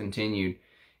it's discontinued.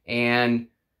 And,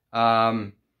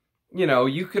 you know,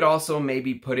 you could also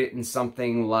maybe put it in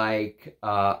something like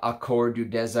Accord du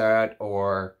Desert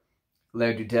or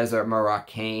L'air du Desert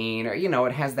Marocain, or, you know,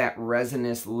 it has that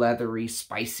resinous, leathery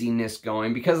spiciness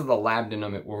going. Because of the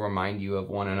labdanum, it will remind you of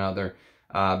one another.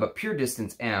 But Pure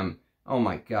Distance M, oh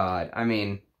my God, I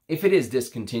mean, if it is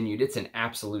discontinued, it's an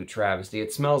absolute travesty.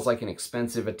 It smells like an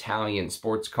expensive Italian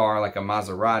sports car, like a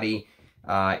Maserati.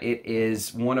 It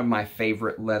is one of my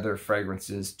favorite leather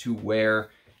fragrances to wear.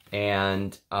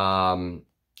 And,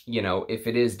 you know, if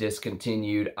it is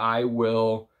discontinued, I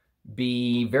will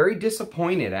be very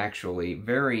disappointed, actually.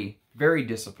 Very, very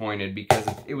disappointed, because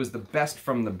it was the best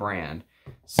from the brand.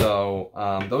 So,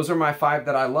 those are my 5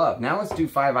 that I love. Now let's do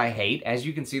 5 I hate. As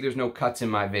you can see, there's no cuts in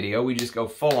my video. We just go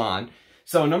full on.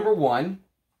 So, number 1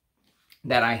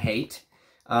 that I hate,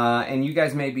 and you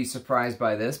guys may be surprised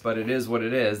by this, but it is what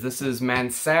it is. This is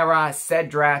Mancera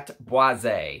Cedrat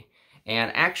Boisé.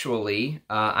 And actually,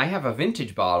 I have a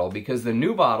vintage bottle because the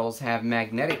new bottles have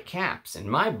magnetic caps, and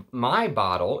my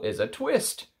bottle is a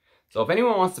twist. So if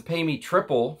anyone wants to pay me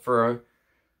triple for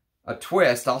a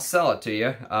twist, I'll sell it to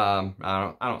you.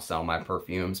 I don't sell my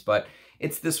perfumes, but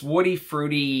it's this woody,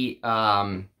 fruity,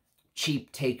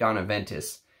 cheap take on a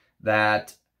Ventus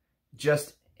that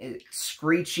just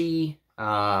screechy,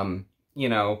 you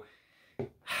know,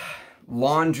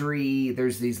 laundry.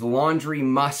 There's these laundry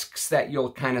musks that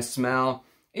you'll kind of smell.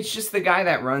 It's just the guy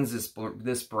that runs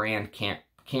this brand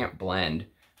can't blend.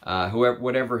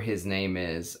 Whatever his name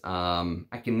is,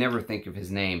 I can never think of his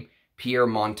name. Pierre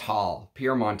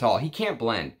Montal. He can't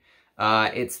blend.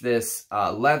 It's this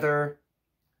leather,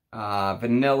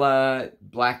 vanilla,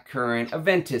 blackcurrant, a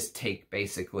Ventus take,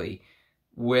 basically,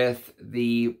 with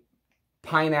the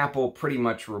pineapple pretty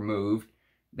much removed.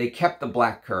 They kept the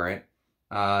blackcurrant.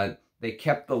 They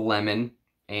kept the lemon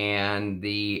and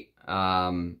the,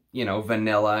 you know,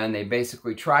 vanilla, and they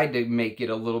basically tried to make it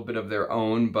a little bit of their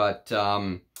own, but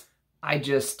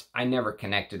I never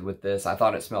connected with this. I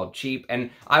thought it smelled cheap,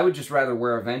 and I would just rather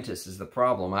wear a Ventus is the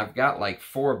problem. I've got like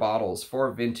 4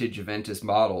 vintage Ventus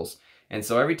bottles, and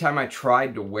so every time I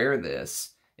tried to wear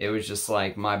this, it was just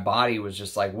like, my body was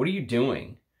just like, what are you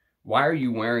doing? Why are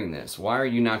you wearing this? Why are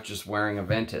you not just wearing a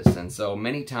Ventus? And so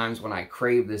many times when I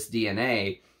crave this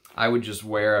DNA, I would just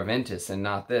wear a Ventus and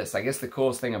not this. I guess the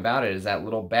coolest thing about it is that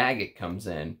little bag it comes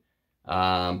in.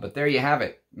 But there you have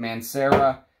it.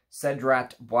 Mancera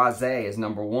Cedrat Boisé is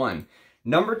number 1.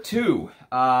 Number 2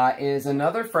 is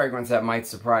another fragrance that might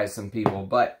surprise some people,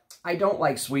 but I don't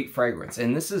like sweet fragrance.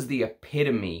 And this is the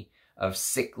epitome of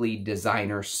sickly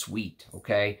designer sweet,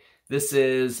 okay? This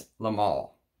is La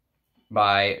Male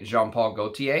by Jean-Paul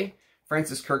Gaultier.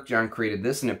 Francis Kirkjohn created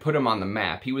this, and it put him on the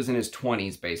map. He was in his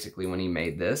 20s, basically, when he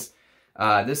made this.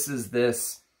 This is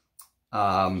this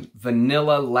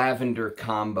vanilla lavender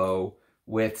combo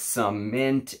with some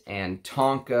mint and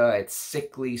tonka. It's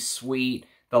sickly sweet.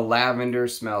 The lavender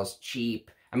smells cheap.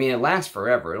 I mean, it lasts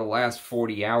forever. It'll last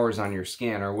 40 hours on your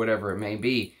skin or whatever it may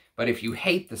be. But if you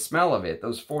hate the smell of it,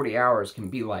 those 40 hours can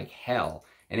be like hell.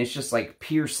 And it's just like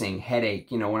piercing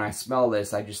headache. You know, when I smell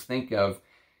this, I just think of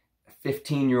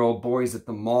 15-year-old boys at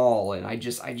the mall, and I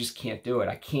just can't do it.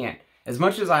 I can't. As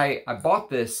much as I bought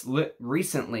this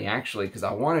recently, actually, because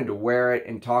I wanted to wear it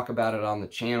and talk about it on the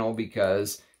channel,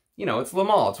 because you know, it's Le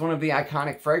Male. It's one of the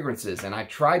iconic fragrances, and I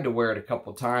tried to wear it a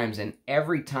couple times, and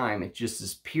every time it just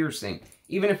is piercing,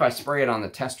 even if I spray it on the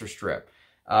tester strip.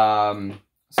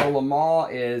 So Le Male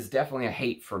is definitely a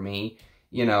hate for me.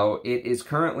 You know, it is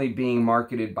currently being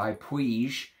marketed by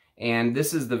Puig, and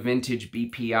this is the vintage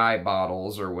BPI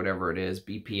bottles, or whatever it is,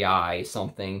 BPI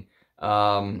something.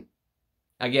 Again,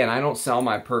 I don't sell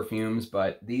my perfumes,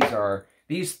 but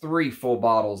these 3 full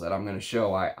bottles that I'm going to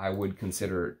show I would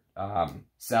consider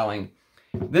selling.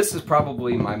 This is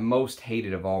probably my most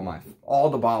hated of all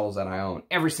the bottles that I own.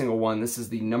 Every single one. This is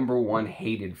the #1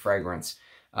 hated fragrance.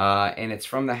 And it's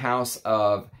from the house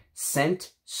of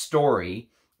Scent Story.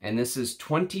 And this is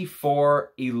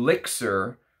 24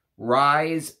 Elixir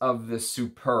Rise of the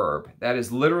Superb. That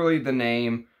is literally the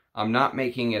name. I'm not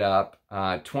making it up.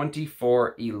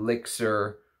 24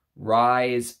 Elixir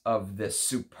Rise of the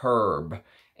Superb.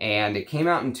 And it came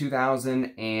out in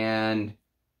 2000 and...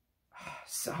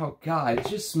 oh God, it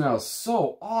just smells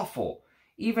so awful.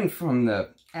 Even from the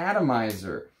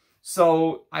atomizer.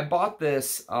 So I bought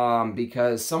this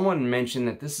because someone mentioned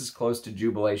that this is close to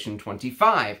Jubilation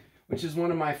 25, which is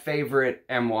one of my favorite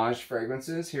Amouage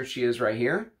fragrances. Here she is right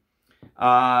here.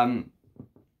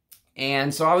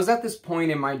 And so I was at this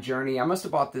point in my journey. I must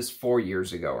have bought this 4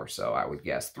 years ago or so, I would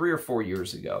guess. 3 or 4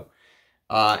 years ago.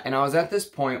 And I was at this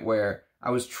point where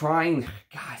I was trying...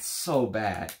 God, it's so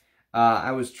bad.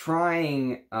 I was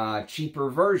trying cheaper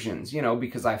versions, you know,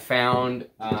 because I found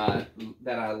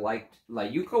that I liked La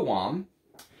Yucawam,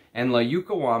 and La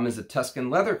Yucawam is a Tuscan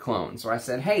leather clone. So I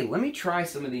said, hey, let me try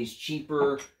some of these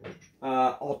cheaper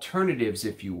alternatives,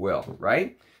 if you will,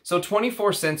 right? So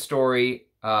 24 Scent Story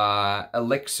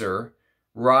Elixir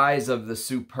Rise of the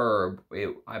Superb.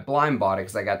 I blind bought it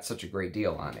because I got such a great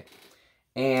deal on it.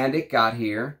 And it got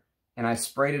here. And I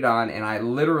sprayed it on, and I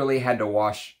literally had to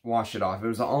wash it off. It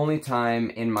was the only time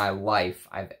in my life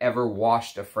I've ever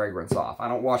washed a fragrance off. I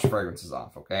don't wash fragrances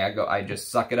off, okay? I just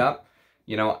suck it up.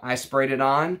 You know, I sprayed it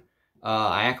on.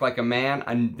 I act like a man.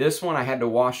 And this one I had to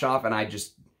wash off, and I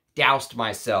just doused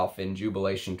myself in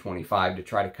Jubilation 25 to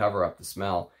try to cover up the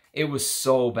smell. It was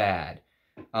so bad.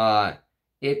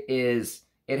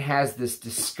 It has this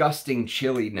disgusting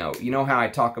chili note. You know how I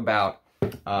talk about...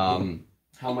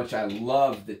 how much I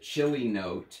love the chili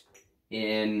note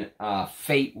in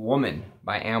Fate Woman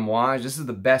by Amouage. This is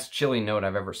the best chili note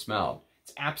I've ever smelled.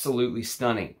 It's absolutely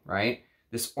stunning, right?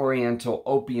 This Oriental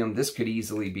Opium, this could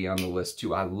easily be on the list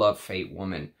too. I love Fate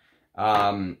Woman.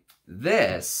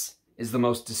 This is the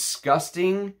most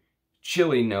disgusting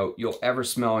chili note you'll ever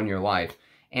smell in your life.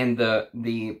 And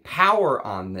the power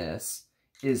on this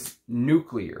is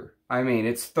nuclear. I mean,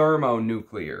 it's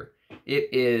thermonuclear.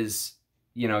 It is...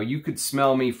 You know, you could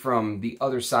smell me from the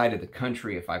other side of the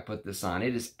country if I put this on.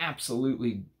 It is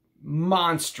absolutely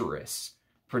monstrous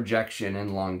projection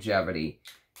and longevity.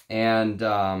 And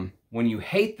when you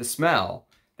hate the smell,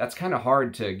 that's kind of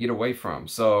hard to get away from.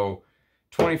 So,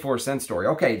 24 Scent Story.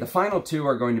 Okay, the final 2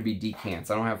 are going to be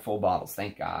decants. I don't have full bottles,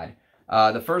 thank God.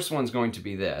 The first one's going to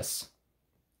be this.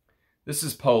 This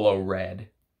is Polo Red.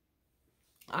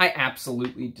 I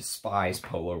absolutely despise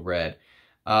Polo Red.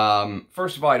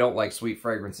 First of all, I don't like sweet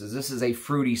fragrances. This is a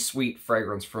fruity sweet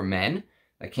fragrance for men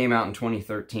that came out in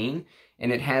 2013,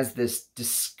 and it has this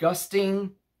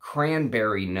disgusting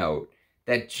cranberry note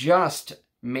that just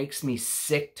makes me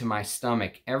sick to my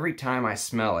stomach every time I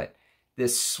smell it.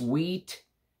 This sweet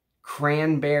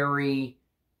cranberry,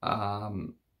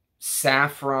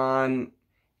 saffron,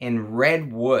 and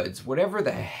red woods, whatever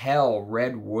the hell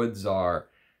red woods are.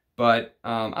 But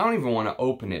I don't even want to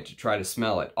open it to try to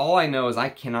smell it. All I know is I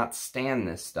cannot stand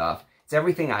this stuff. It's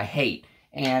everything I hate.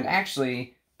 And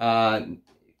actually,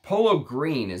 Polo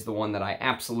Green is the one that I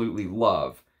absolutely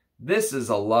love. This is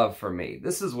a love for me.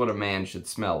 This is what a man should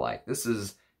smell like. This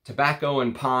is tobacco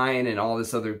and pine and all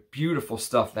this other beautiful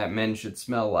stuff that men should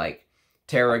smell like.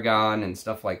 Tarragon and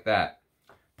stuff like that.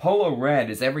 Polo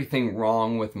Red is everything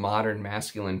wrong with modern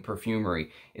masculine perfumery.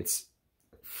 It's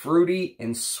fruity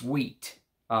and sweet.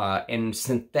 And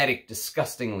synthetic,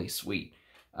 disgustingly sweet.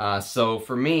 So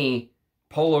for me,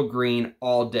 Polo Green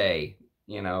all day.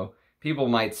 You know, people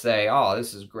might say, oh,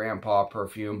 this is grandpa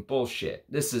perfume. Bullshit.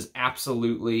 This is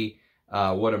absolutely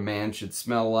what a man should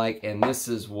smell like. And this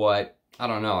is what, I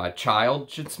don't know, a child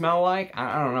should smell like.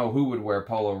 I don't know who would wear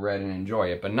Polo Red and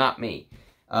enjoy it, but not me.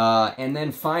 And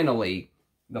then finally,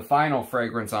 the final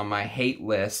fragrance on my hate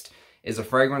list is a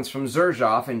fragrance from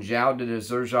Xerjoff, and Zhao did a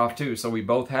Xerjoff too, so we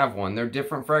both have one. They're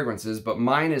different fragrances, but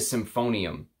mine is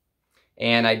Symphonium.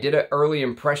 And I did an early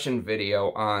impression video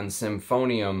on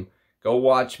Symphonium. Go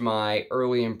watch my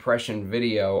early impression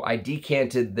video. I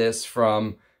decanted this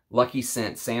from Lucky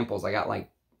Scent samples. I got like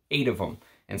 8 of them.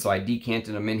 And so I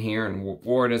decanted them in here and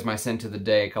wore it as my scent of the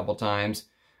day a couple times.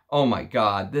 Oh my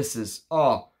God, this is,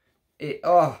 it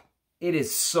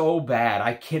is so bad.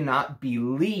 I cannot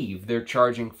believe they're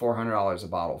charging $400 a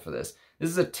bottle for this. This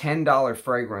is a $10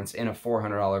 fragrance in a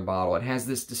 $400 bottle. It has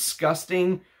this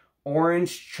disgusting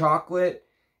orange chocolate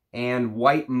and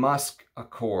white musk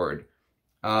accord.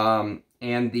 And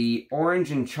the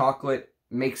orange and chocolate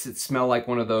makes it smell like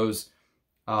one of those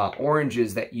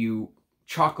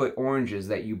chocolate oranges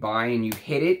that you buy and you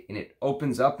hit it and it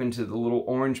opens up into the little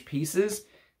orange pieces.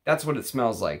 That's what it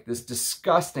smells like. This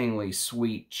disgustingly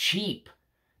sweet, cheap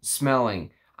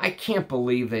smelling. I can't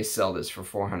believe they sell this for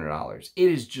 $400. It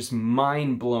is just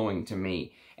mind-blowing to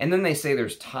me. And then they say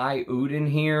there's Thai oud in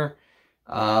here.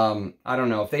 I don't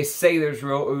know. If they say there's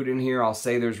real oud in here, I'll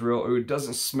say there's real oud. It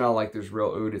doesn't smell like there's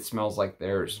real oud. It smells like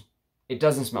it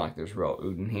doesn't smell like there's real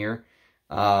oud in here.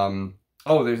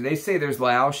 They say there's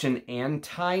Laotian and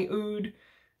Thai oud.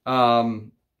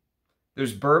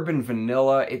 There's bourbon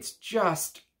vanilla. It's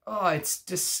just,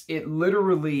 it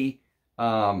literally,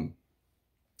 go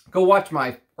watch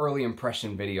my early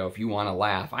impression video if you want to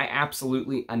laugh. I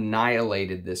absolutely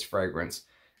annihilated this fragrance.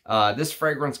 This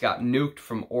fragrance got nuked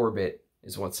from orbit,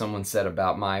 is what someone said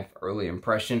about my early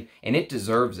impression, and it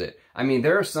deserves it. I mean,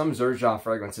 there are some Xerjoff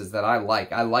fragrances that I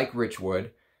like. I like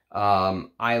Richwood.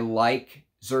 I like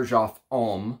Xerjoff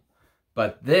Homme,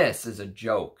 but this is a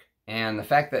joke. And the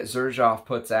fact that Xerjoff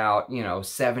puts out,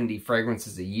 70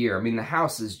 fragrances a year, I mean, the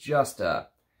house is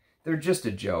they're just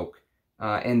a joke.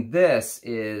 And this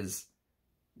is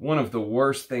one of the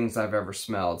worst things I've ever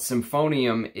smelled.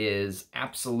 Symphonium is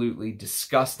absolutely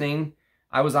disgusting.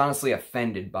 I was honestly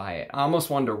offended by it. I almost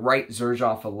wanted to write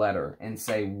Xerjoff a letter and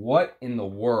say, what in the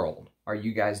world are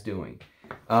you guys doing?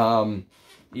 I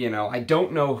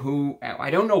don't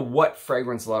know what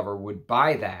fragrance lover would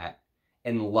buy that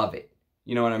and love it.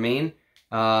 You know what I mean?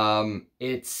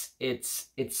 It's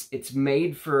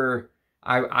made for,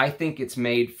 I think it's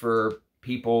made for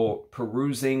people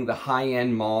perusing the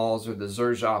high-end malls or the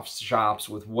Xerjoff shops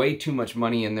with way too much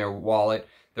money in their wallet.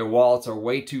 Their wallets are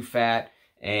way too fat,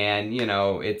 and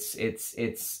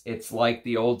it's like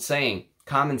the old saying,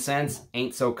 common sense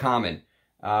ain't so common.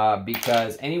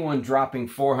 Because anyone dropping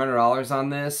 $400 on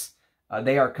this,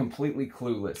 they are completely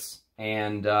clueless.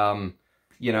 And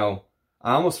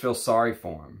I almost feel sorry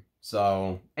for them.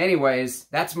 So anyways,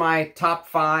 that's my top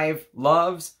 5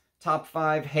 loves, top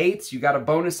 5 hates. You got a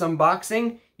bonus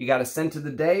unboxing. You got a scent of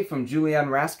the day from Julian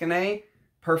Rascanet,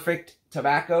 Perfect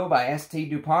Tobacco by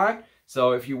St. DuPont.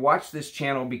 So if you watch this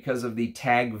channel because of the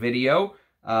tag video,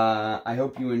 I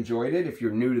hope you enjoyed it. If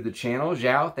you're new to the channel,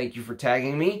 Zhao, thank you for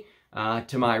tagging me.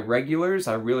 To my regulars,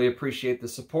 I really appreciate the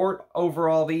support over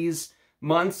all these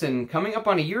months and coming up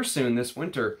on a year soon this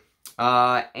winter.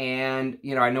 And,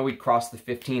 I know we crossed the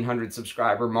 1,500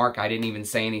 subscriber mark. I didn't even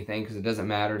say anything because it doesn't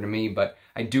matter to me, but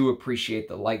I do appreciate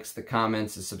the likes, the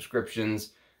comments, the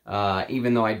subscriptions,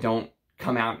 even though I don't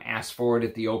come out and ask for it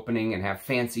at the opening and have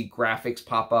fancy graphics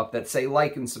pop up that say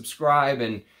like and subscribe.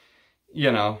 And,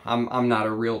 I'm not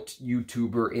a real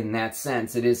YouTuber in that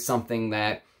sense. It is something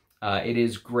that it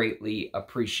is greatly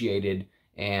appreciated,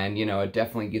 and, it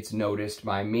definitely gets noticed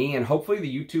by me, and hopefully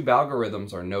the YouTube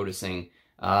algorithms are noticing.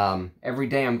 Every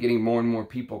day I'm getting more and more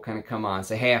people kind of come on and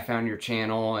say, hey, I found your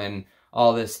channel and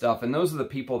all this stuff, and those are the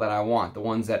people that I want, the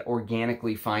ones that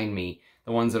organically find me,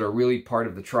 the ones that are really part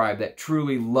of the tribe, that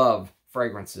truly love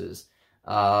fragrances,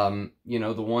 the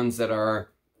ones that are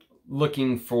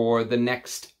looking for the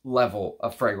next level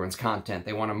of fragrance content.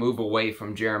 They want to move away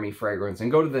from Jeremy fragrance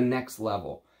and go to the next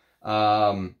level.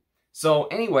 So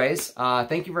anyways,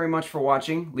 thank you very much for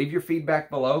watching. Leave your feedback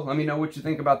below. Let me know what you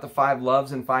think about the 5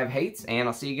 loves and 5 hates, and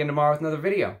I'll see you again tomorrow with another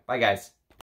video. Bye, guys.